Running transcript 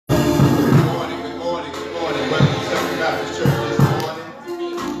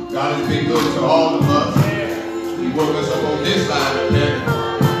been good to all of us. He woke us up on this side of heaven.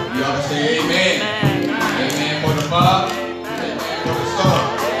 You ought to say amen. Amen for the Father. Amen for the Son.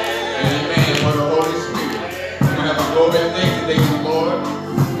 Amen for the Holy Spirit. We're going to have a go back thing today, Lord.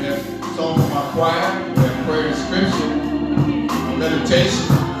 We have song from our choir. We have prayer and scripture.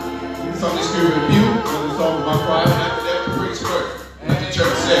 Meditation. Sunday school review. Another song from our choir. And after that, the preach word. Let the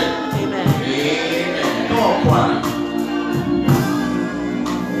church say amen. Amen. Come on, choir.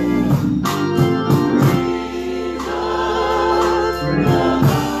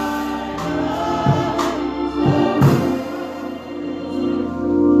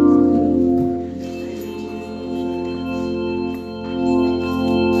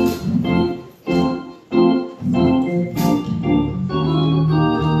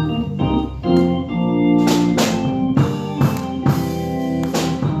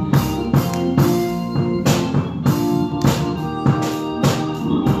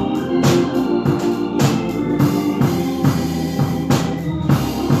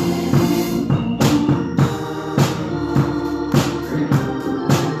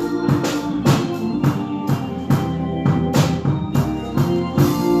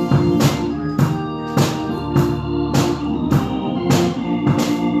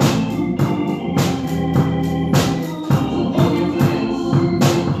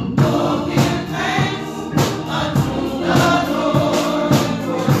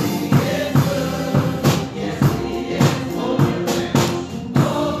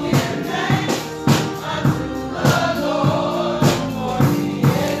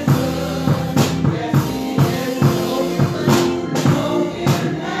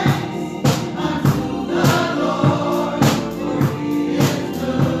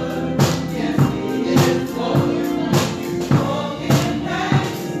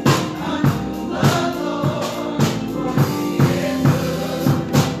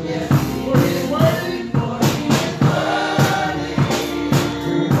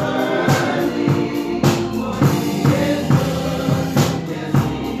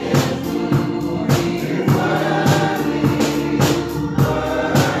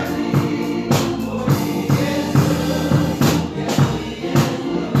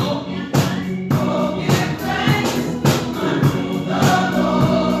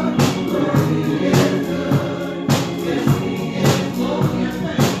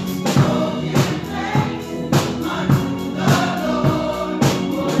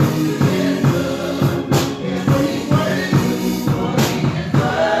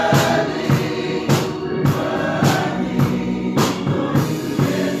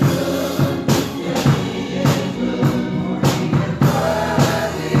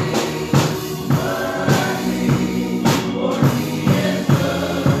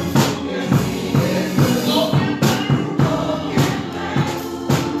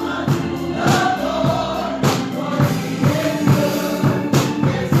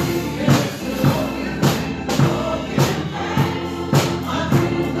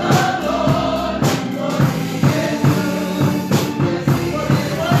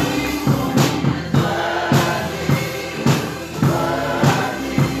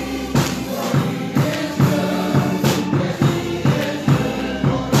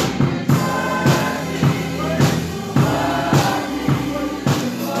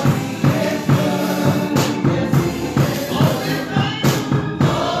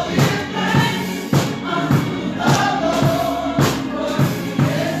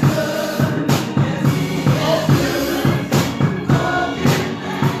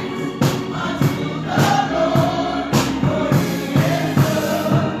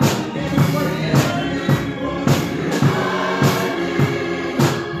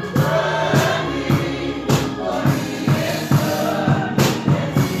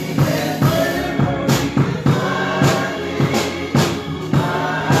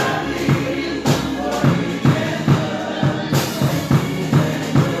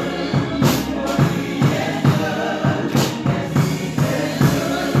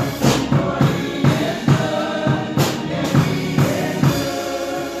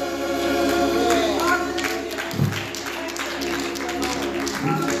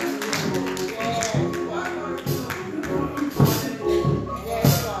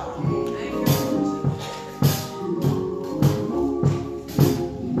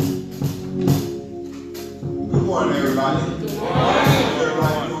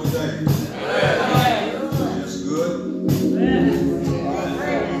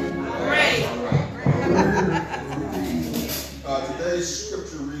 Today's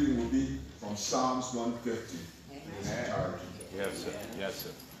scripture reading will be from Psalms 150. Yes, sir. Yes, sir.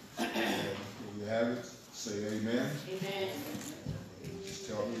 When you have it, say amen. Amen. Just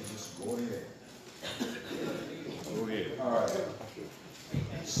tell me, just go ahead. Go ahead. All right.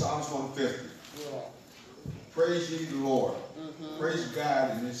 Psalms 150. Praise ye the Lord. Praise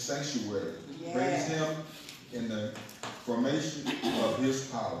God in his sanctuary. Praise him in the formation of his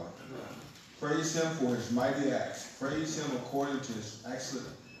power. Praise him for his mighty acts. Praise him according to his excellent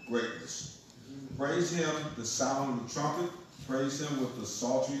greatness. Praise him the sound of the trumpet. Praise him with the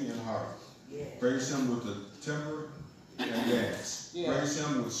psaltery and harp. Praise him with the timbre and dance. Praise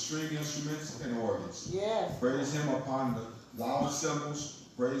him with string instruments and organs. Praise him upon the loud cymbals.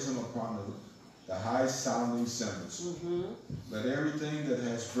 Praise him upon the high sounding cymbals. Let everything that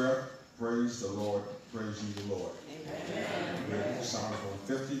has breath praise the Lord. Praise ye the Lord. Amen. Psalm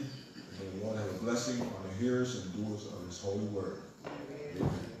 150. May the Lord have a blessing on the hearers and doers of his holy word. Amen.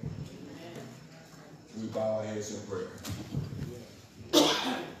 We bow our heads in prayer.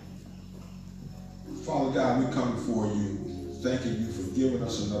 Father God, we come before you, thanking you for giving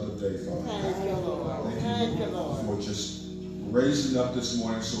us another day, Father God. Thank you for just raising up this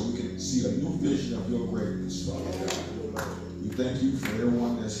morning so we can see a new vision of your greatness, Father God. We thank you for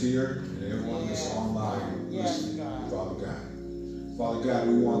everyone that's here and everyone that's online listening, Father God. Father God,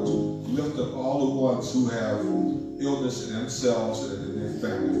 we want to lift up all the ones who have illness in themselves and in their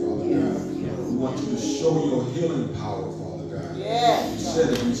family, Father God. We want you to show your healing power, Father God. You said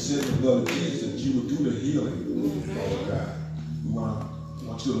that you said in the blood of Jesus that you would do the healing, Father God. We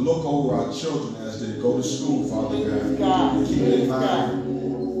want you to look over our children as they go to school, Father God. And keep their mind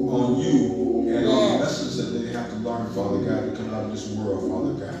on you and on the lessons that they have to learn, Father God, to come out of this world,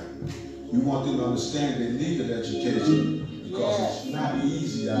 Father God. We want them to understand they need that education because it's not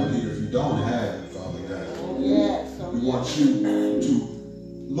easy out here if you don't have it, Father God. We want you to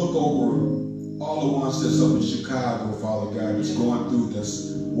look over all the ones that's up in Chicago, Father God, that's going through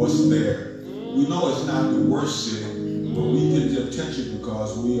this, what's there. We know it's not the worst city, but we get the attention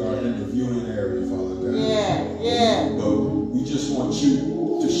because we are in the viewing area, Father God. But we just want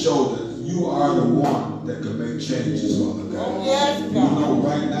you to show that you are the one that can make changes, Father God. We know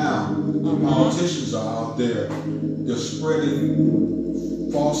right now the politicians are out there. They're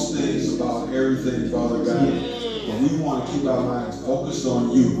spreading false things about everything, Father God. But we want to keep our minds focused on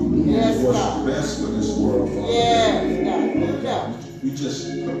you. What's best for this world, Father God. We just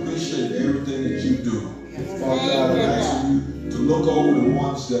appreciate everything that you do. Father God, I'm asking you to look over the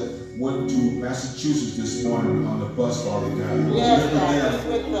ones that went to Massachusetts this morning on the bus, Father God. Deliver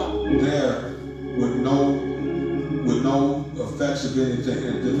them there with no effects of anything,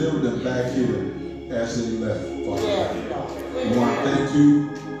 and deliver them back here as they left, Father God. We want to thank you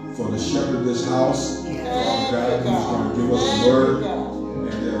for the shepherd of this house, Father God, who's going to give us the word,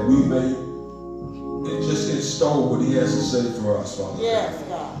 and that we may just instow what he has to say for us, Father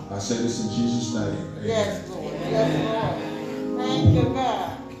God. I say this in Jesus' name. Amen. Yes, Lord. Yes, Lord. Thank you, God.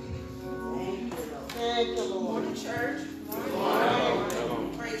 Thank you, Lord. Morning, church.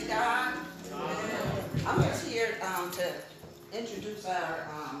 Morning. Praise God. I'm just here to introduce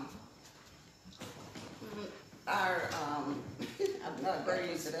I'm not very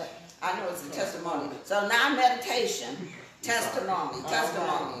used to that. I know it's a testimony. So now meditation, testimony.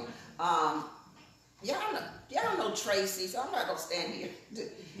 Y'all know Tracy, so I'm not gonna stand here.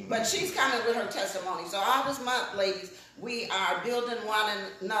 But she's coming with her testimony. So all this month, ladies, we are building one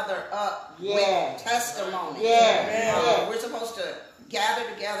another up with testimony. We're supposed to gather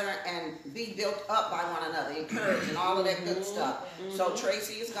together and be built up by one another, encourage and all of that good stuff. So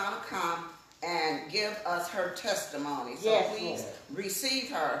Tracy is gonna come and give us her testimony. So please receive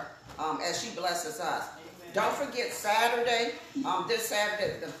her as she blesses us. Don't forget Saturday, this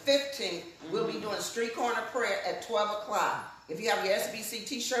Saturday, the 15th, we'll be doing street corner prayer at 12 o'clock. If you have your SBC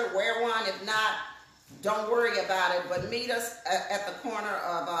t-shirt, wear one. If not, don't worry about it. But meet us at the corner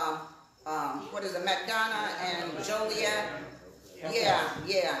of, McDonough and Joliet.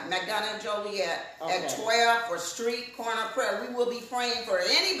 McDonough and Joliet at 12 for street corner prayer. We will be praying for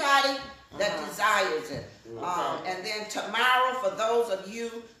anybody that desires it. And then tomorrow, for those of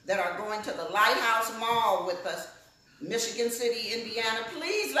you that are going to the Lighthouse Mall with us, Michigan City, Indiana,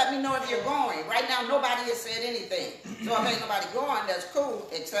 please let me know if you're going. Right now, nobody has said anything. So if ain't nobody going, that's cool,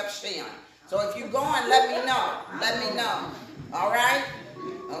 except Sharon. So if you're going, let me know. Let me know. All right?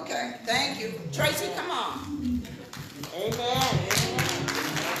 Okay. Thank you. Tracy, come on. Amen.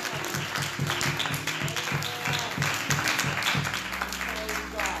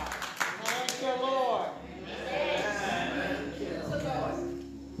 Thank you, Lord.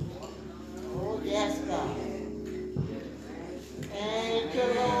 Oh, yes, God. Thank you,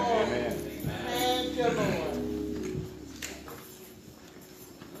 Lord. Thank you, Lord.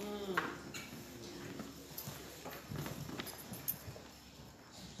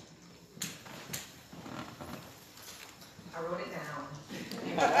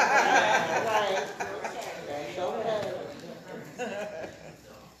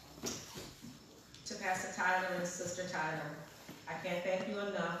 Reverend Sister Tyler. I can't thank you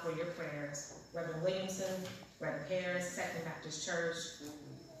enough for your prayers. Reverend Williamson, Reverend Harris, Second Baptist Church,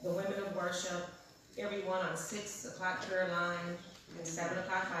 the women of worship, everyone on 6 o'clock prayer line and 7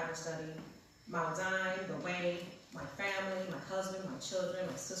 o'clock Bible study, Mount Zion, The Way, my family, my husband, my children,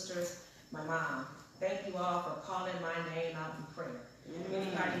 my sisters, my mom. Thank you all for calling my name out in prayer.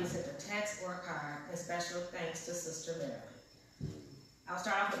 Anybody who sent a text or a card, and special thanks to Sister Marilyn. I'll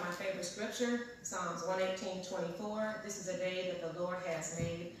start off with my favorite scripture, Psalms 118:24. This is a day that the Lord has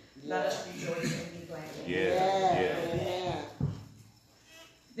made. Let us rejoice and be glad in it. Yeah.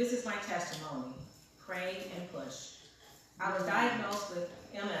 This is my testimony. Pray and push. I was diagnosed with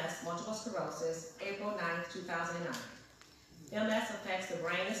MS, multiple sclerosis, April 9th, 2009. MS affects the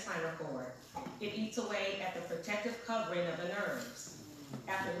brain and spinal cord. It eats away at the protective covering of the nerves.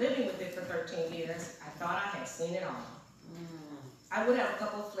 After living with it for 13 years, I thought I had seen it all. I would have a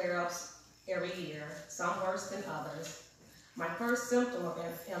couple of flare-ups every year, some worse than others. My first symptom of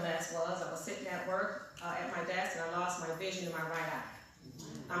MS was I was sitting at work at my desk and I lost my vision in my right eye.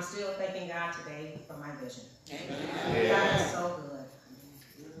 I'm still thanking God today for my vision. God is so good.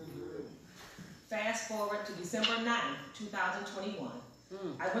 Fast forward to December 9th, 2021.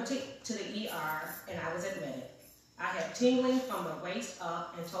 I went to the ER and I was admitted. I had tingling from the waist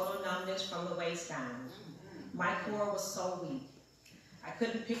up and total numbness from the waist down. My core was so weak. I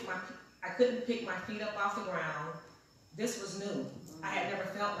couldn't pick my feet up off the ground. This was new. I had never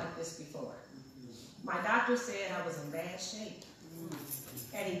felt like this before. My doctor said I was in bad shape,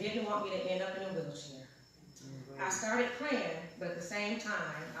 and he didn't want me to end up in a wheelchair. I started praying, but at the same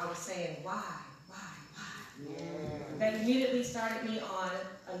time, I was saying, why? They immediately started me on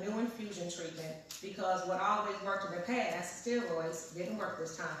a new infusion treatment because what always worked in the past, steroids, didn't work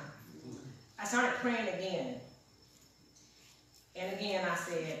this time. I started praying again. And again, I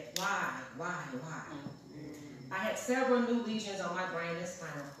said, why? I had several new lesions on my brain and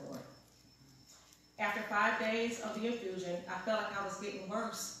spinal cord. After 5 days of the infusion, I felt like I was getting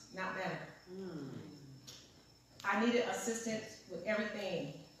worse, not better. I needed assistance with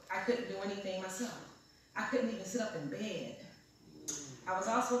everything. I couldn't do anything myself. I couldn't even sit up in bed. I was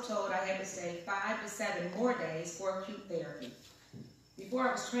also told I had to stay 5 to 7 more days for acute therapy. Before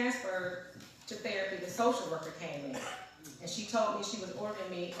I was transferred to therapy, the social worker came in, and she told me she was ordering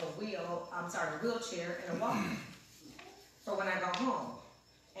me a wheelchair and a walker for when I go home.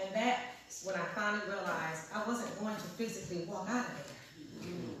 And that's when I finally realized I wasn't going to physically walk out of there.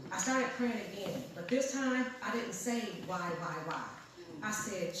 I started praying again, but this time I didn't say why. I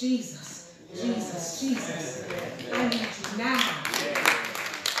said, Jesus, I need you now.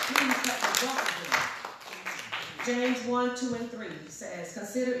 Please help me walk again. James 1, 2, and 3 says,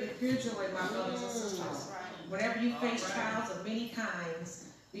 consider it pure joy, my brothers and sisters, whenever you face trials of many kinds,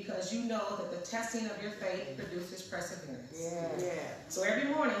 because you know that the testing of your faith produces perseverance. So every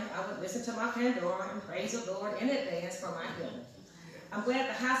morning, I would listen to my Pandora and praise the Lord in advance for my healing. I'm glad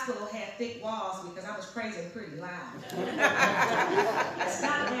the hospital had thick walls because I was praising pretty loud. I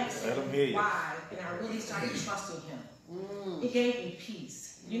stopped asking why, and I really started trusting him. It gave me peace.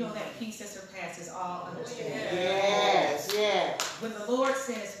 You know that peace that surpasses all understanding. When the Lord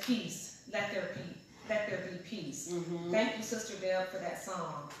says peace, let there be peace. Thank you, Sister Deb, for that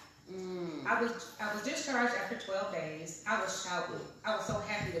song. I was discharged after 12 days. I was shouting. I was so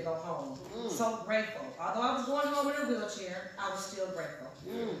happy to go home. So grateful. Although I was going home in a wheelchair, I was still grateful.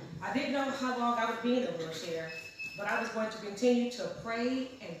 I didn't know how long I would be in the wheelchair, but I was going to continue to pray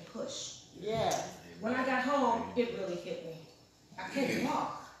and push. When I got home, it really hit me. I can't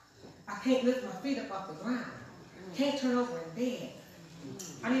walk. I can't lift my feet up off the ground. Can't turn over in bed.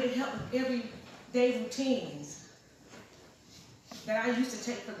 I needed help with everyday routines that I used to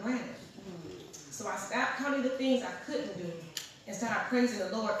take for granted. So I stopped counting the things I couldn't do and started praising the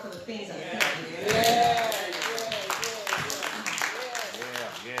Lord for the things I could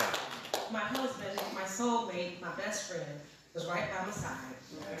do. My husband, my soulmate, my best friend, was right by my side.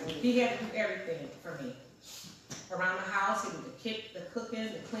 He had to do everything for me. Around the house, he would do the cooking,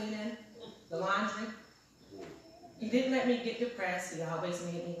 the cleaning, the laundry. He didn't let me get depressed. He always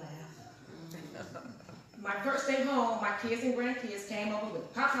made me laugh. My first day home, my kids and grandkids came over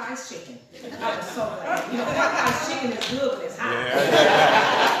with Popeye's chicken. I was so glad. You know, Popeye's chicken is good when it's hot.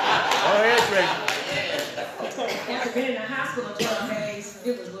 After being in the hospital 12 days,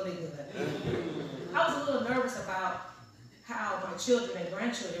 it was really good. I was a little nervous about how my children and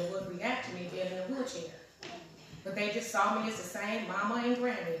grandchildren would react to me being in a wheelchair. But they just saw me as the same mama and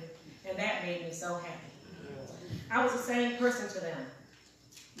granny, and that made me so happy. I was the same person to them.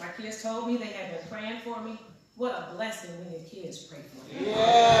 My kids told me they had been praying for me. What a blessing when your kids pray for you.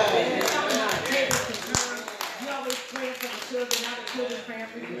 They've been talking about tables and turns.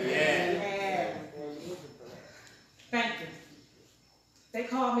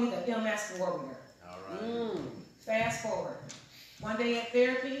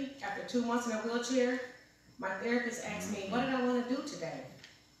 had therapy after 2 months in a wheelchair. My therapist asked me, what did I want to do today?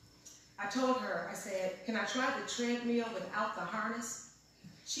 I told her, I said, can I try the treadmill without the harness?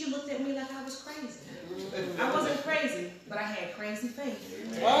 She looked at me like I was crazy. I wasn't crazy, but I had crazy faith.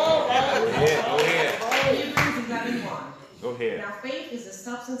 Go ahead. Hebrews 11:1. Go ahead. Now faith is the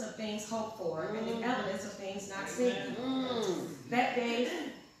substance of things hoped for and the evidence of things not seen. That day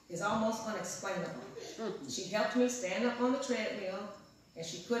is almost unexplainable. She helped me stand up on the treadmill and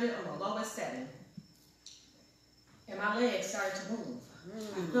she put it on the lowest setting. And my legs started to move.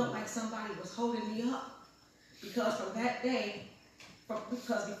 I felt like somebody was holding me up. Because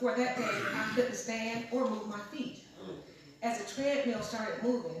before that day, I couldn't stand or move my feet. As the treadmill started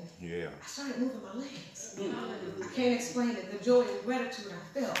moving, I started moving my legs. I can't explain it, the joy and gratitude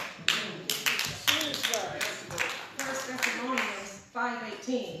I felt. 1 Thessalonians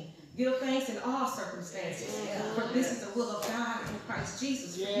 5:18. Give thanks in all circumstances, for this is the will of God in Christ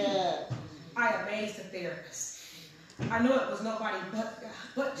Jesus for you. I amazed the therapist. I know it was nobody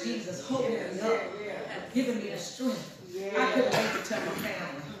but Jesus holding me up, giving me the strength. I couldn't wait to tell my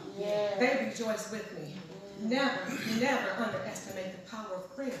family. They rejoiced with me. Never underestimate the power of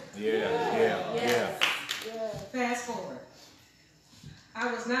prayer. Fast forward.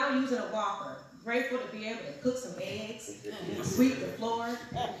 I was now using a walker. Grateful to be able to cook some eggs, sweep the floor,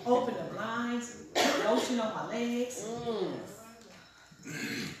 open the blinds, put lotion on my legs.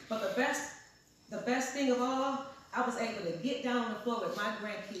 But the best thing of all, I was able to get down on the floor with my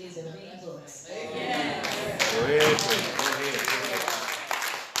grandkids and read books. Go ahead.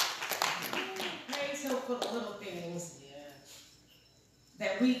 Praise Him for the little things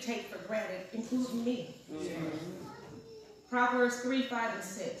that we take for granted, including me. Proverbs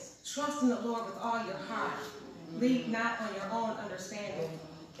 3:5-6. Trust in the Lord with all your heart. Lean not on your own understanding.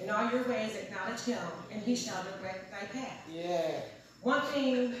 In all your ways acknowledge Him, and He shall direct thy path. One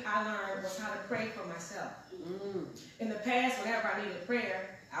thing I learned was how to pray for myself. In the past, whenever I needed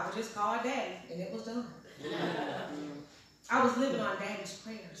prayer, I would just call Daddy, and it was done. I was living on Daddy's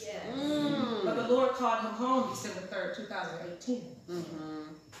prayers. But the Lord called him home December 3rd, 2018.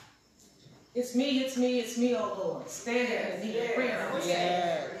 It's me, oh Lord. Stand there and need a prayer.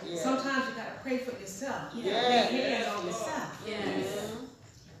 Sometimes you got to pray for yourself. You got to lay hands on yourself.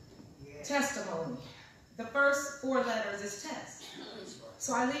 Testimony. The first 4 letters is test.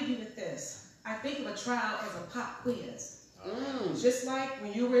 So I leave you with this. I think of a trial as a pop quiz. Just like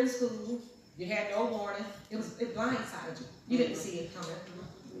when you were in school, you had no warning. It blindsided you. You didn't see it coming.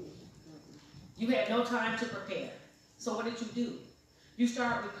 You had no time to prepare. So what did you do? You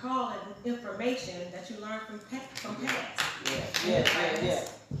start recalling information that you learned from past.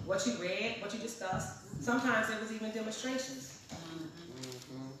 What you read, what you discussed. Sometimes there was even demonstrations.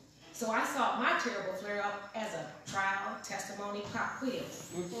 So I saw my terrible flare-up as a trial, testimony, pop quiz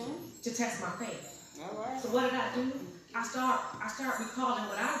to test my faith. So what did I do? I start recalling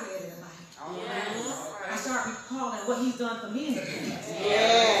what I read in the Bible. I start recalling what He's done for me in the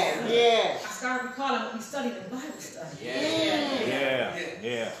past. I start recalling what we studied in Bible study.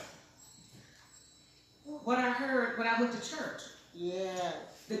 What I heard when I went to church.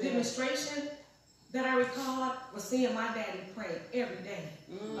 The demonstration that I recalled was seeing my daddy pray every day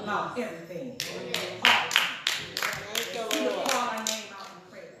about everything. All the time. He would call our name out in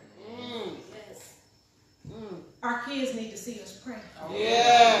prayer. Our kids need to see us pray.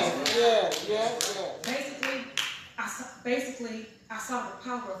 Basically, I saw the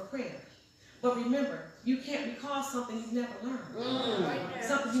power of prayer. But remember, you can't recall something you've never learned.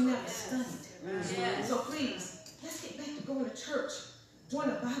 Something you never studied. So please, let's get back to going to church. Join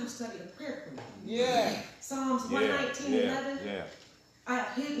a Bible study and prayer group. Psalms 119:11. I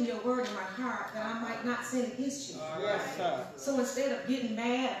have hidden your word in my heart that I might not sin against you. So instead of getting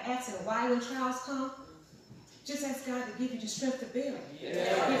mad, asking why when trials come, just ask God to give you the strength to bear it. He did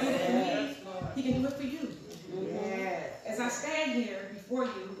it for me. He can do it for you. As I stand here before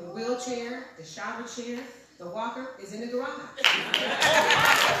you, the wheelchair, the shower chair, the walker is in the garage.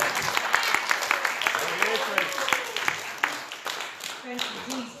 Thank you,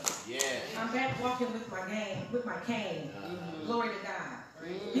 Jesus. I'm back walking with my cane. Glory to God.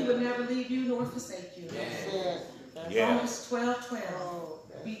 He would never leave you nor forsake you. Romans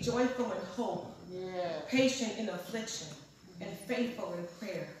 12:12. Be joyful in hope, patient in affliction, and faithful in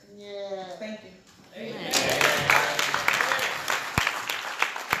prayer. Thank you.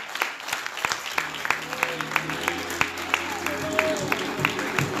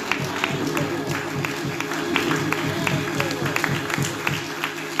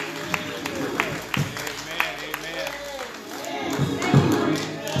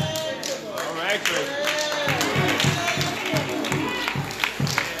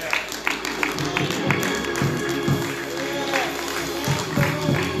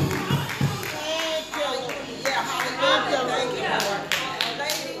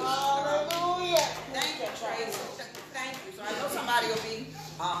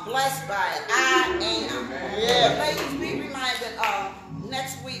 blessed by it. I am. Yeah. Ladies, be reminded,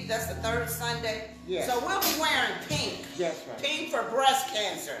 next week, that's the third Sunday. Yes. So we'll be wearing pink. That's right. Pink for breast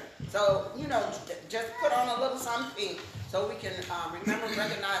cancer. So, you know, just put on a little something pink so we can remember,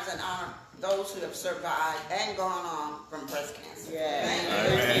 recognize, and honor those who have survived and gone on from breast cancer. Yeah. Thank you.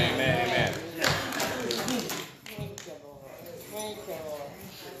 Amen, amen, amen. Thank you, Lord. Thank you, Lord.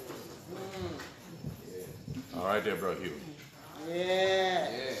 All right there, Brother Hugh. Yeah.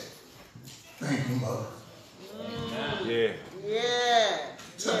 Thank you, Mother. Yeah. Yeah.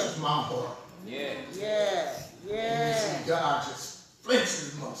 Touches my heart. Yeah. You Yeah. see God just flex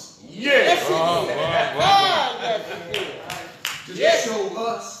his muscle. Yes, he did. Yes, he did. Just to show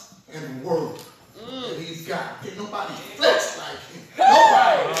us and the world that he's got. Ain't nobody flex like him.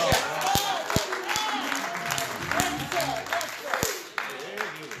 Nobody.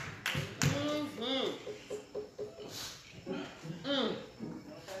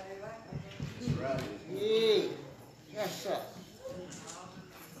 Yes, sir.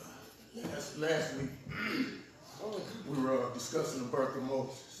 Last week, we were discussing the birth of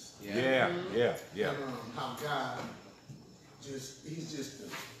Moses. Yeah. And how God he's just the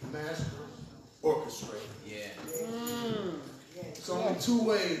master orchestrator. There's only two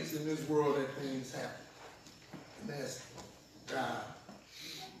ways in this world that things happen. And that's God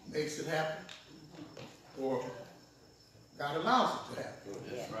makes it happen or God allows it to happen.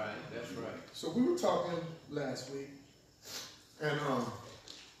 That's right. So we were talking last week, and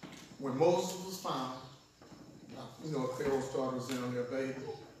when Moses was found, you know, Pharaoh's daughter was in their baby.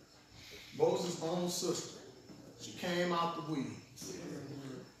 Moses' own sister, she came out the weeds,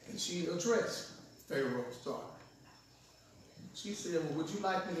 and she addressed Pharaoh's daughter. She said, well, would you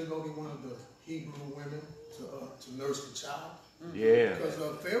like me to go get one of the Hebrew women to nurse the child? Yeah. Because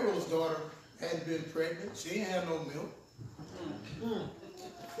Pharaoh's daughter hadn't been pregnant. She ain't had no milk.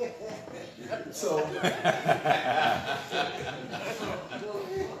 So,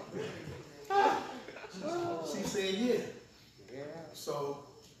 she said, yeah. So,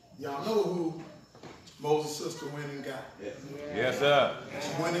 y'all know who Moses' sister went and got. Yes, sir.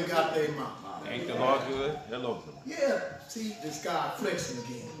 She went and got their mom. Ain't the Lord good? Hello. Yeah, see, this guy flexing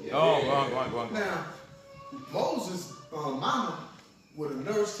again. Oh, go on. Now, Moses' mama would have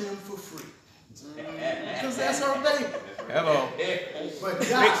nursed him for free. Because that's her baby. Hello. But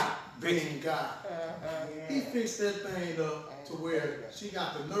God, being God, he fixed that thing up to where she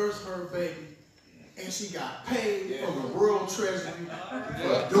got to nurse her baby and she got paid from the World Treasury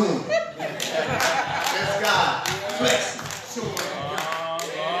for doing it. That's God. Flexing. Showing God.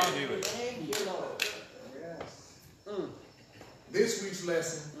 This week's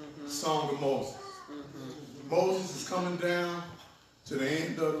lesson, Song of Moses. Moses is coming down to the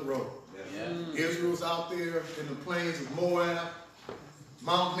end of the road. Israel's out there in the plains of Moab,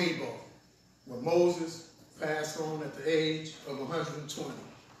 Mount Nebo, where Moses passed on at the age of 120.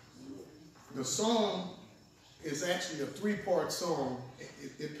 The song is actually a three-part song.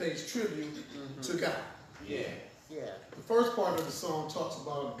 It pays tribute to God. The first part of the song talks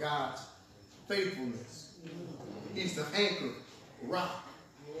about God's faithfulness. He's the anchor, rock,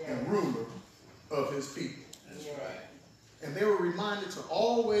 and ruler of his people. And they were reminded to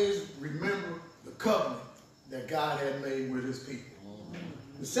always remember the covenant that God had made with his people.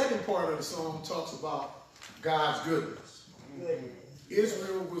 The second part of the song talks about God's goodness.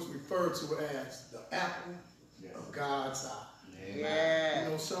 Israel was referred to as the apple of God's eye. You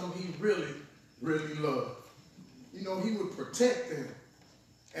know, something he really, really loved. You know, he would protect them.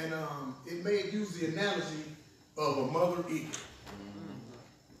 And it made use the analogy of a mother eagle.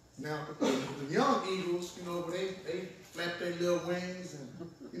 Now, the young eagles, you know, they flap their little wings and,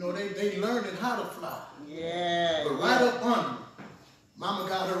 you know, they learning how to fly. But right up under, Mama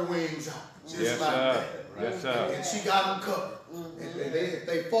got her wings out, just like that. Yes, sir. And she got them covered. And if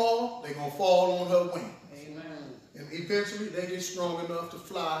they fall, they're going to fall on her wing. And eventually, they get strong enough to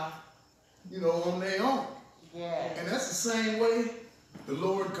fly, you know, on their own. And that's the same way the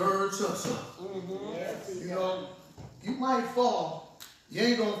Lord girds us up. You know, you might fall. You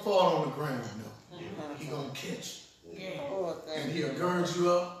ain't going to fall on the ground, no. He going to catch you. And he'll gird you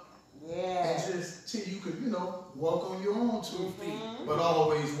up. And just till you could, you know, walk on your own 2 feet, but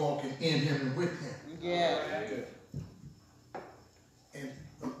always walking in him and with him. And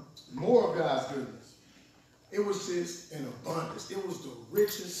more of God's goodness. It was just an abundance. It was the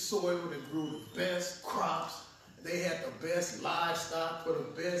richest soil that grew the best crops. They had the best livestock for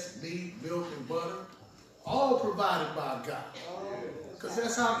the best meat, milk, and butter. All provided by God. Because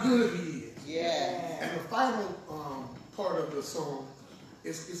that's how good he is. And the final part of the song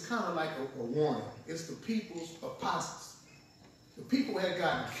is kind of like a warning. It's the people's apostasy. the people had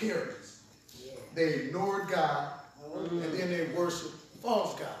gotten careless. They ignored God, and then they worshiped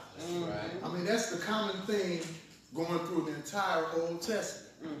false gods. I mean, that's the common thing going through the entire Old Testament.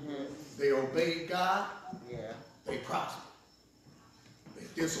 They obeyed God, they prospered. They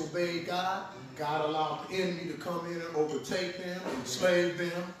disobeyed God, God allowed the enemy to come in and overtake them, enslave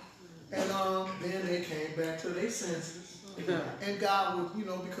them, and then they came back to their senses. And God would, you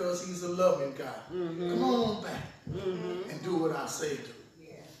know, because he's a loving God, come on back and do what I say do.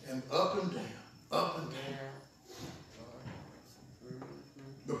 And up and down, up and down.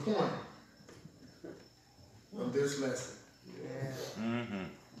 The point of this lesson,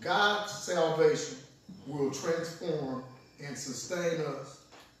 God's salvation will transform and sustain us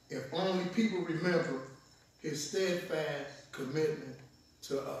if only people remember his steadfast commitment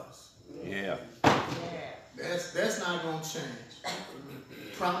to us. Yeah. That's not going to change.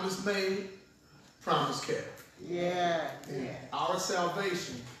 Promise made, promise kept. And our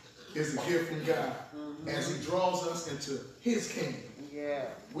salvation is a gift from God as he draws us into his kingdom.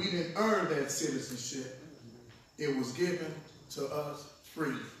 We didn't earn that citizenship. It was given to us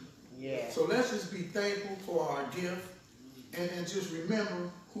free. So let's just be thankful for our gift and just remember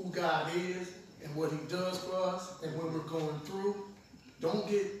who God is and what he does for us. And when we're going through, don't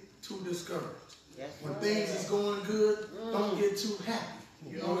get too discouraged. When things is going good, don't get too happy.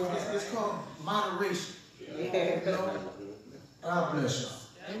 You know, it's called moderation. You know, God bless y'all.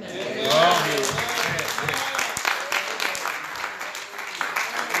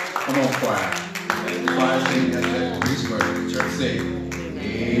 Come on, choir. Choir sing that next verse. Church say,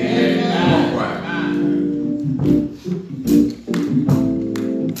 amen. Come on, choir.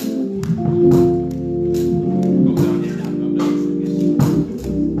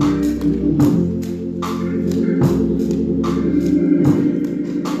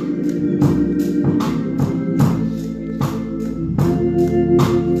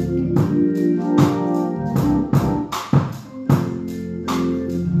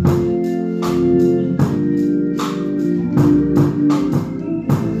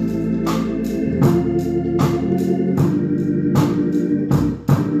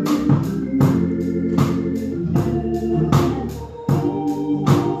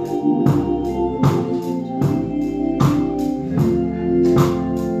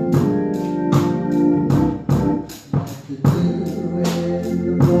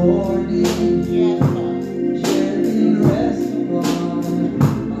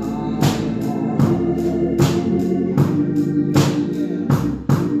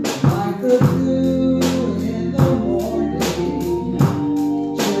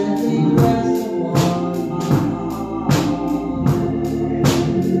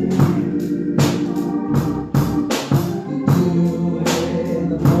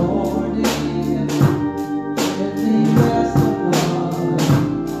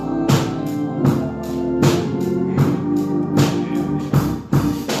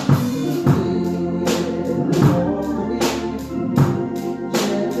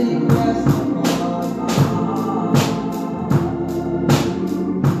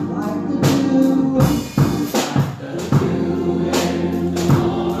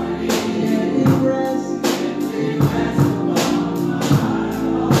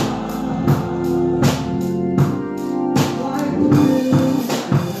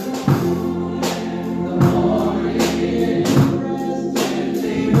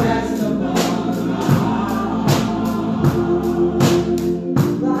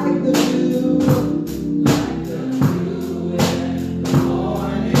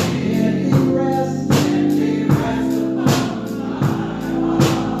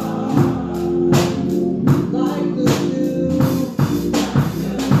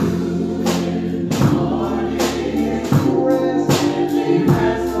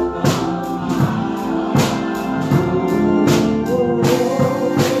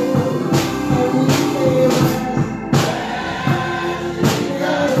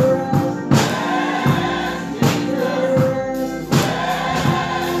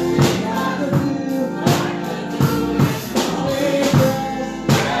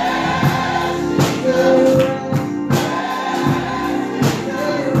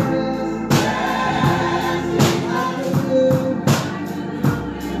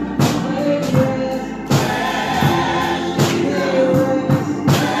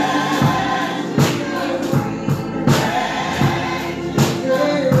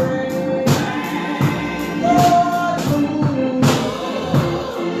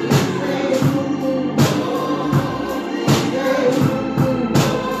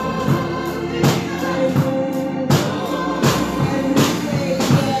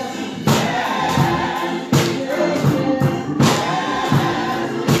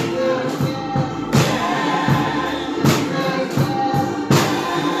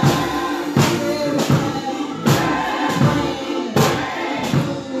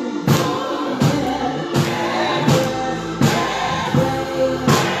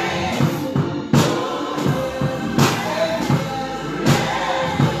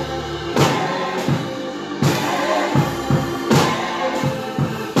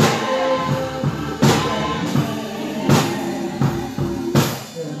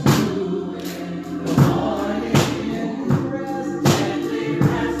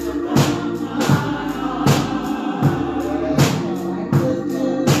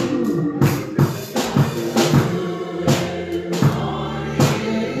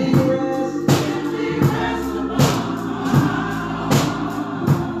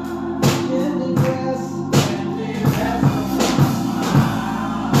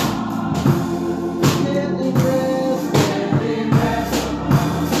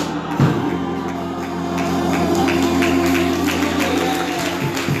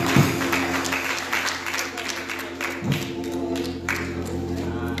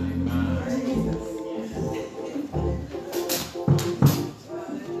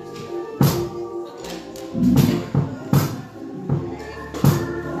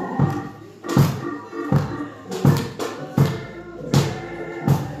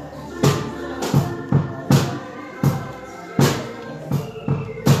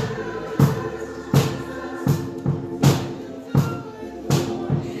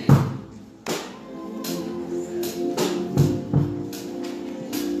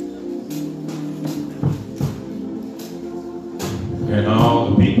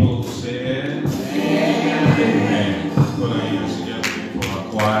 All the people said, Amen. Put our hands together for our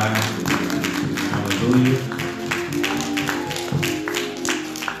choir. Hallelujah.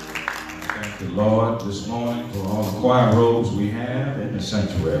 Thank the Lord this morning for all the choir robes we have in the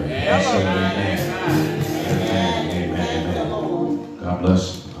sanctuary. I say amen. Amen. Amen. God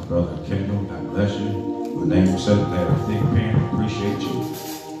bless our brother Kendall. God bless you. My name is Secretary Dick Penn. Appreciate you.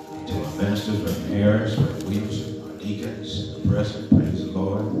 To our ministers, Reverend Harris, Reverend Williams, our deacons, the president, praise the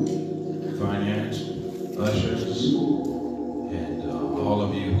Lord. Finance, ushers, and all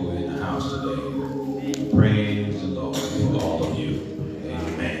of you who are in the house today. Praise the Lord for all of you.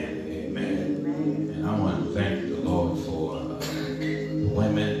 Amen. Amen. And I want to thank the Lord for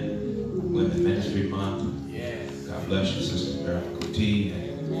Women Ministry Month. Yes. God bless you, Sister Mary Kuti.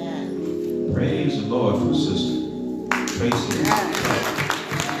 And praise the Lord for Sister Tracy.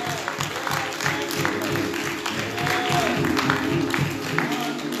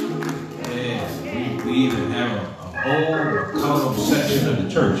 Yeah, we even have a whole column section of the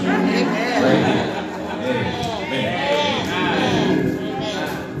church. Amen. Right here. Amen.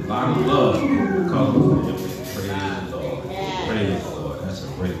 Amen. A lot of love for the column family. Praise the Lord. Praise the Lord. That's a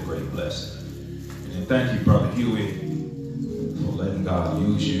great, great blessing. And thank you, Brother Huey, for letting God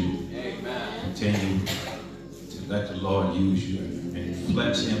use you. Amen. Continue to let the Lord use you and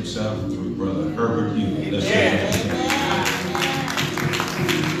flex himself through Brother Herbert Huey. Let's say that.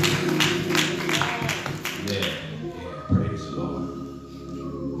 Praise the Lord.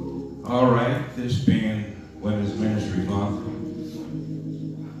 All right, this being Women's Ministry Month,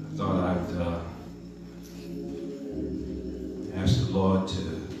 I thought I'd ask the Lord to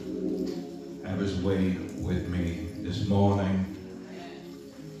have his way with me this morning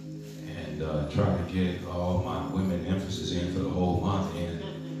and try to get all my women emphasis in for the whole month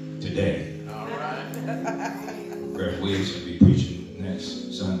in today. All right. Reverend Williams will be preaching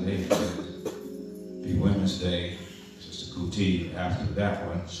next Sunday. It'll be Women's Day. Sister Kuti after that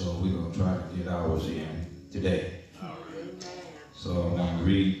one. So we're going to try to get ours in today. All right. So I'm going to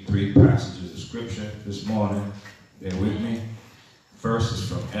read 3 passages of scripture this morning. Bear with me. First is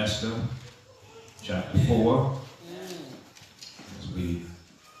from Esther, chapter 4. As we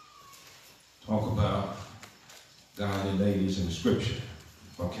talk about godly ladies in scripture.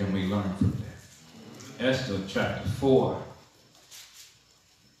 What can we learn from that? Esther, chapter 4,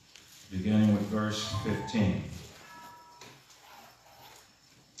 beginning with verse 15.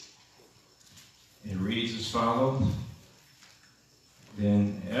 It reads as follows.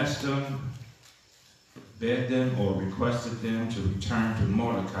 Then Esther bade them or requested them to return to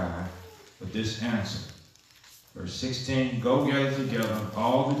Mordecai with this answer. Verse 16, go gather together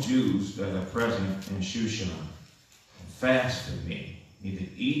all the Jews that are present in Shushan and fast for me, neither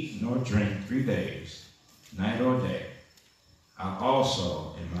eat nor drink 3 days, night or day. I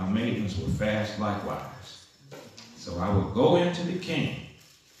also and my maidens will fast likewise. So I will go into the king,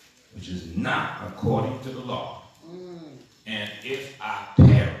 which is not according to the law. And if I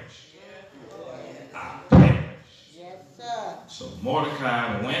perish, I perish. Yes, sir. So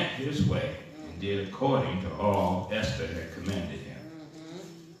Mordecai went his way and did according to all Esther had commanded him.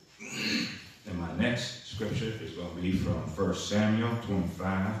 And my next scripture is going to be from 1 Samuel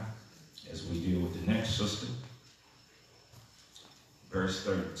 25 as we deal with the next sister. Verse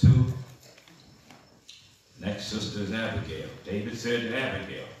 32. Next sister is Abigail. David said to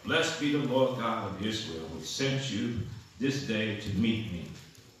Abigail, blessed be the Lord God of Israel, which sent you this day to meet me.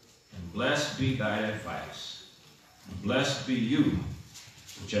 And blessed be thy advice. And blessed be you,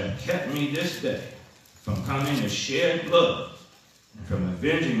 which have kept me this day from coming to shed blood, and from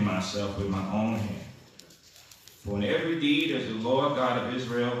avenging myself with my own hand. For in every deed as the Lord God of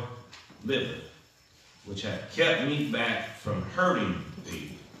Israel liveth, which hath kept me back from hurting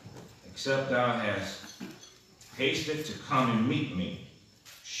thee, except thou hast hasted to come and meet me.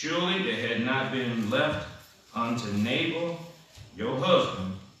 Surely there had not been left unto Nabal, your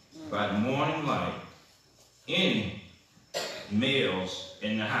husband, by the morning light, any males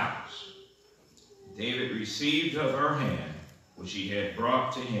in the house. David received of her hand, which he had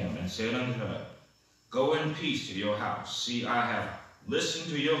brought to him, and said unto her, go in peace to your house. See, I have listened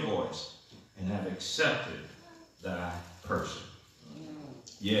to your voice, and have accepted thy person.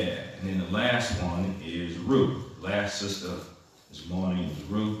 Yeah, and then the last one is Ruth. Last sister this morning is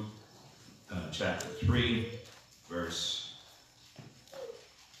Ruth, chapter 3, verse,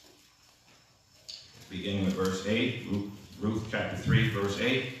 beginning with verse 8. Ruth chapter 3, verse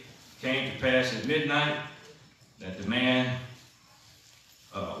 8. Came to pass at midnight that the man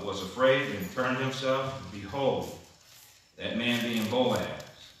was afraid and turned himself, and behold, that man being Boaz,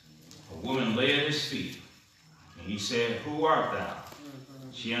 a woman lay at his feet. And he said, who art thou?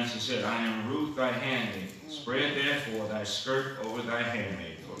 She answered, said, I am Ruth thy handmaid. Spread therefore thy skirt over thy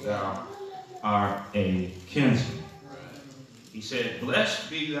handmaid, for thou art a kinsman. He said,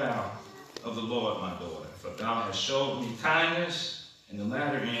 blessed be thou of the Lord, my daughter, for thou hast showed me kindness in the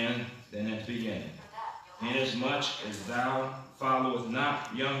latter end than at the beginning. Inasmuch as thou followest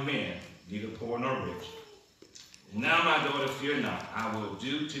not young men, neither poor nor rich. And now, my daughter, fear not. I will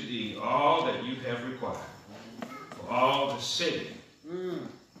do to thee all that you have required. For all the city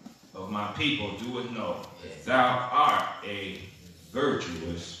of my people doeth know that thou art a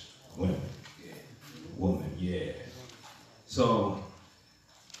virtuous woman. Woman, yeah. So,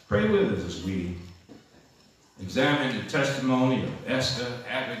 pray with us as we examine the testimony of Esther,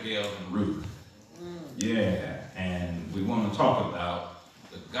 Abigail, and Ruth. Yeah, and we want to talk about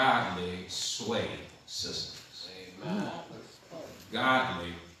the godly sway sisters. Amen.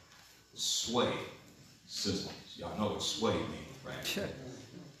 Godly sway sisters. Y'all know what sway means, right?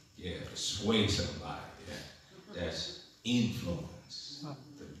 Yeah, to sway somebody. Yeah. That's influence.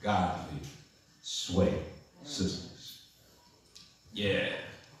 The godly sway sisters. Yeah.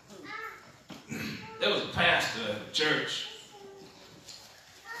 There was a pastor at the church,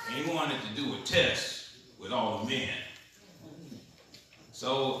 and he wanted to do a test with all the men.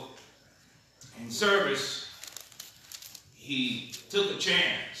 So, in service, he took a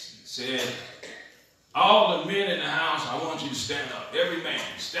chance. He said, all the men in the house, I want you to stand up. Every man,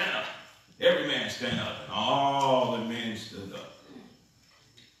 stand up. Every man stand up. And all the men stood up.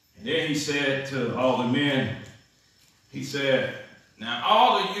 And then he said to all the men, he said, now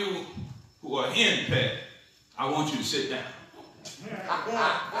all of you who are henpecked, I want you to sit down.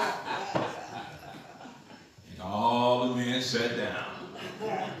 And all the men sat down,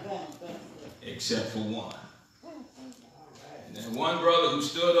 except for one. And then one brother who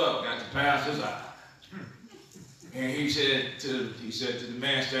stood up got the pastor's eye. And he said to the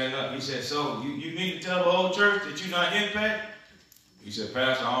man standing up, he said, so you mean to tell the whole church that you're not henpecked? He said,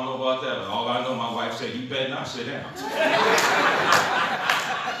 Pastor, I don't know about that, but all I know, my wife said, you better not sit down.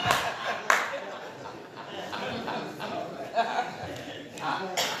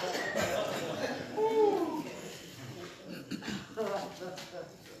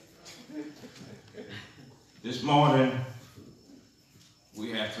 This morning,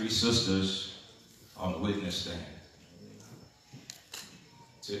 we have three sisters on the witness stand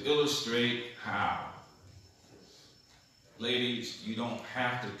to illustrate how, ladies, you don't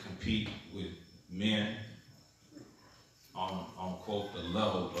have to compete with men on quote, the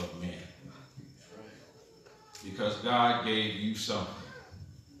level of men. Because God gave you something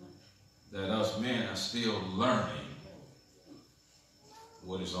that us men are still learning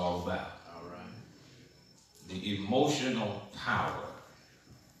what it's all about. The emotional power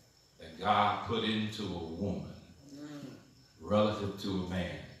that God put into a woman relative to a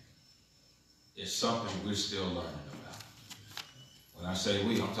man is something we're still learning about. When I say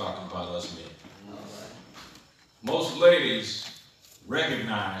we, I'm talking about us men. Most ladies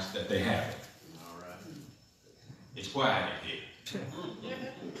recognize that they have it. It's quiet in here.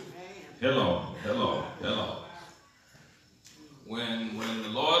 Hello, hello, hello. When the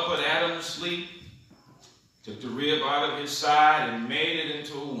Lord put Adam to sleep, took the rib out of his side and made it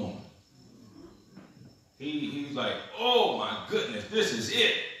into a woman. He's like, oh my goodness, this is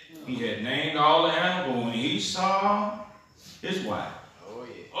it. He had named all the animals, but when he saw his wife,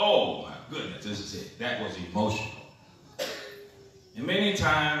 oh my goodness, this is it. That was emotional. And many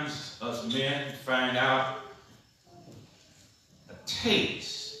times us men find out a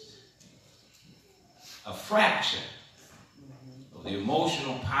taste, a fraction of the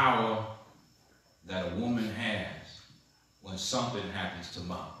emotional power that a woman has when something happens to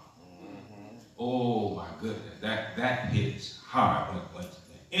mom. Oh my goodness, that hits hard when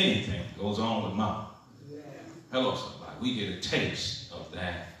anything goes on with mom. Hello somebody, we get a taste of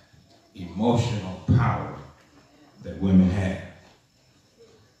that emotional power that women have.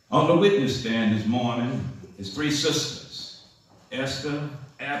 On the witness stand this morning is three sisters, Esther,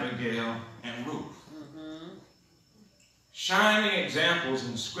 Abigail, and Ruth. Shining examples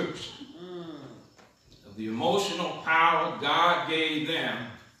in Scripture of the emotional power God gave them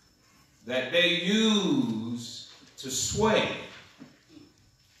that they use to sway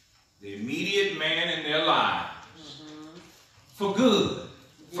the immediate man in their lives for good,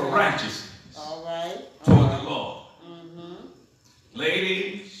 for righteousness, toward the Lord.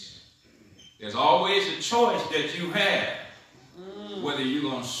 Ladies, there's always a choice that you have whether you're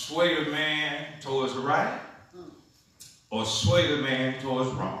going to sway the man towards the right or sway the man towards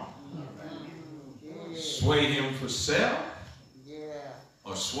wrong. Sway him for self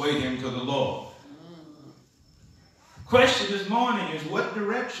or sway him to the Lord. Question this morning is, what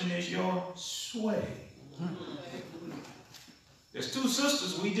direction is your sway? There's two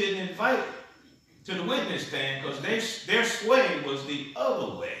sisters we didn't invite to the witness stand because their sway was the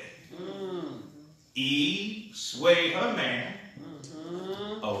other way. Eve swayed her man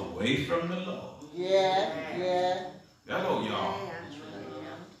away from the Lord. Yeah. Hello, y'all.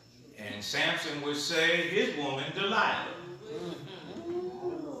 And Samson would say his woman Delilah.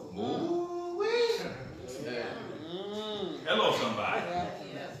 Hello, somebody.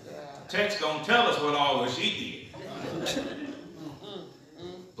 Text don't tell us what all she did.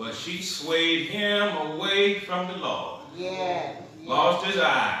 But she swayed him away from the Lord. Lost his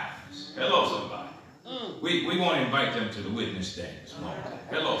eyes. Hello, somebody. We want to invite them to the witness stand this morning.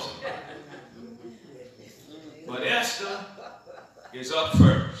 Hello, somebody. But Esther is up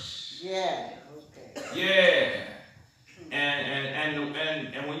first.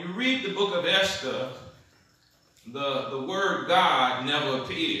 And when you read the book of Esther, the word God never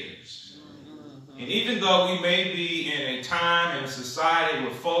appears. And even though we may be in a time and society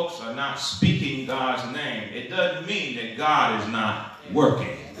where folks are not speaking God's name, it doesn't mean that God is not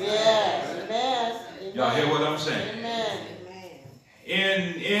working. Y'all hear what I'm saying?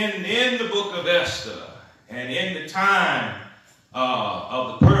 In the book of Esther, and in the time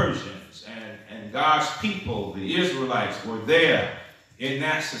of the Persians and God's people, the Israelites, were there in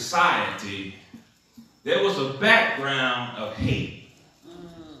that society, there was a background of hate.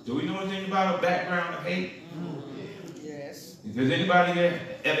 Do we know anything about a background of hate? Yes. Has anybody here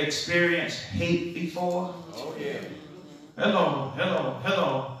ever experienced hate before? Oh, yeah.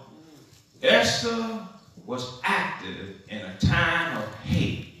 Hello. Esther was active in a time of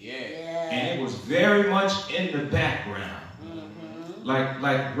hate. And it was very much in the background.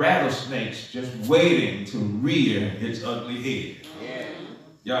 Like rattlesnakes just waiting to rear its ugly head.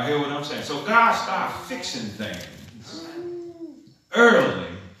 Y'all hear what I'm saying? So God started fixing things early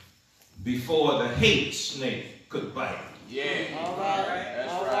before the hate snake could bite. All right.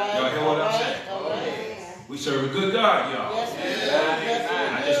 Y'all hear what I'm saying? We serve a good God, y'all.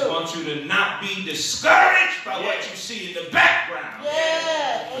 I just want you to not be discouraged by what you see in the background.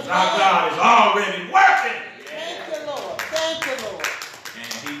 Because our God is already working. Thank you, Lord.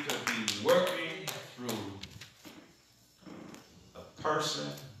 And he could be working through a person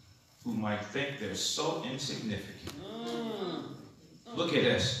who might think they're so insignificant. Look at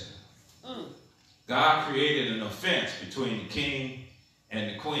Esther. God created an offense between the king and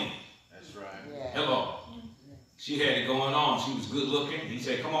the queen. That's right. Hello. She had it going on. She was good looking. He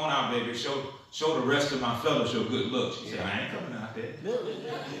said, come on out, baby. Show the rest of my fellows your good looks. She said, I ain't coming out there.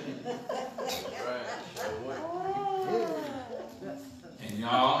 And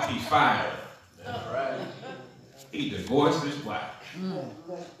y'all, he fired her. That's right. He divorced his wife.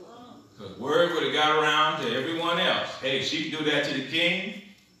 Because word would have got around to everyone else. Hey, she can do that to the king.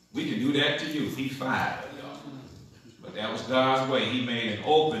 We can do that to you. He fired her, y'all. But that was God's way. He made an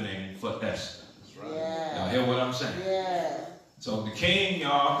opening for Esther. Y'all hear what I'm saying? So the king,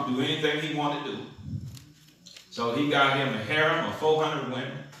 y'all, could do anything he wanted to do. So he got him a harem of 400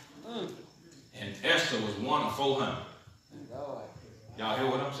 women. And Esther was one of 400. Y'all hear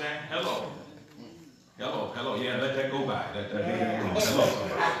what I'm saying? Hello. Yeah, let that go by. Let that go. Hello.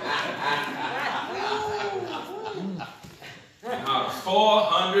 And out of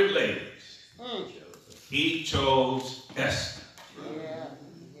 400 ladies, he chose Esther.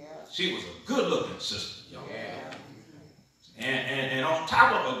 She was a good-looking sister, y'all. And on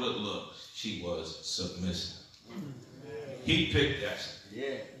top of her good looks, she was submissive. He picked Esther.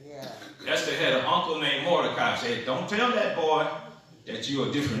 Esther had an uncle named Mordecai. Said, don't tell that boy that you're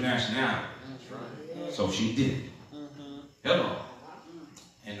a different nationality. So she did. Hello.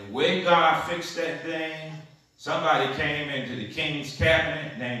 And the way God fixed that thing, somebody came into the king's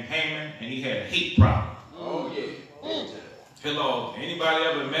cabinet named Haman, and he had a hate problem. Oh, yeah. Hello. Anybody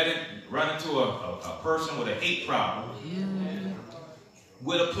ever run into a person with a hate problem?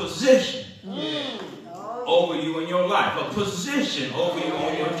 With a position over you in your life. A position over you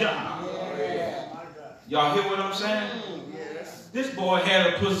on your job. Y'all hear what I'm saying? This boy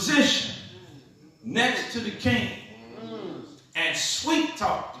had a position next to the king and sweet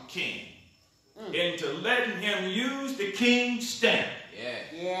talked the king into letting him use the king's stamp.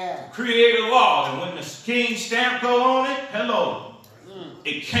 Create a law, and when the king's stamp go on it, hello,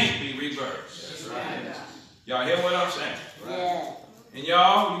 it can't be reversed. Y'all hear what I'm saying? And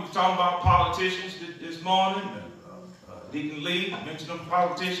y'all, we were talking about politicians this morning. Deacon Lee mentioned them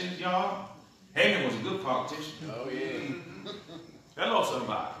politicians, y'all. Haman was a good politician. Oh, yeah. Hello,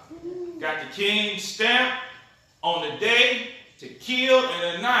 somebody. Got the king's stamp on the day to kill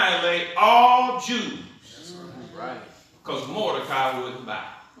and annihilate all Jews. Right. because Mordecai wouldn't bow.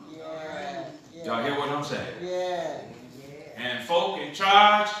 Y'all hear what I'm saying? And folk in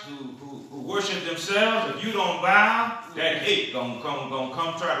charge who worship themselves, if you don't bow, that hate gonna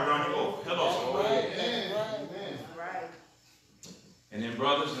come try to run you over. Hello, somebody. And then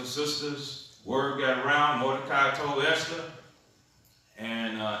brothers and sisters, word got around. Mordecai told Esther,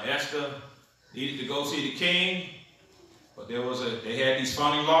 and Esther needed to go see the king. But they had these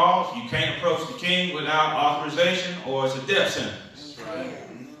funny laws. You can't approach the king without authorization, or it's a death sentence. That's right.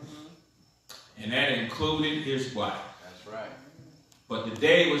 And that included his wife. That's right. But the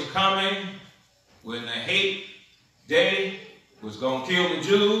day was coming when the hate day was going to kill the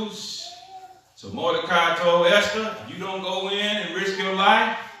Jews. So Mordecai told Esther, if you don't go in and risk your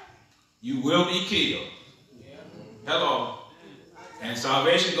life, you will be killed. Yeah. Hello. And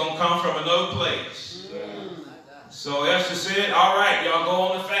salvation going to come from another place. Yeah. So Esther said, all right, y'all go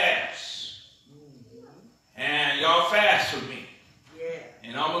on the fast. And y'all fast for me. Yeah.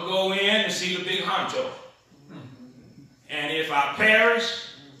 And I'm going to go in and see the big honcho. And if I perish,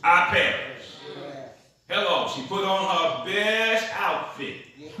 I perish. Yeah. Hello, she put on her best outfit.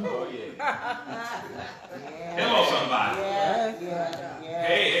 Oh, yeah. Hello, somebody. Yeah.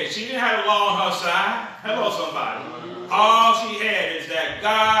 Hey, she didn't have the law on her side. Hello, somebody. All she had is that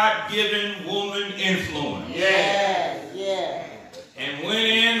God-given woman influence. Yeah. And went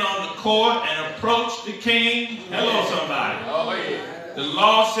in on the court and approached the king. Hello, somebody. Oh, yeah. The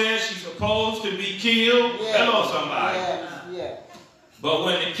law says she's supposed to be killed. Hello, somebody. But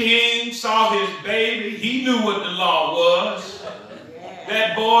when the king saw his baby, he knew what the law was.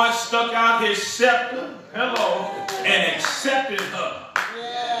 That boy stuck out his scepter, hello, and accepted her.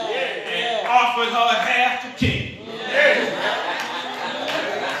 And offered her half to king.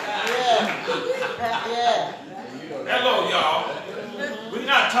 Hello, y'all. We're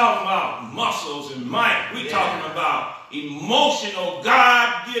not talking about muscles and might. We're talking about emotional,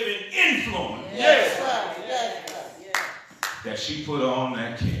 God-given influence. That she put on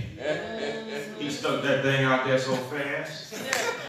that king. He stuck that thing out there so fast.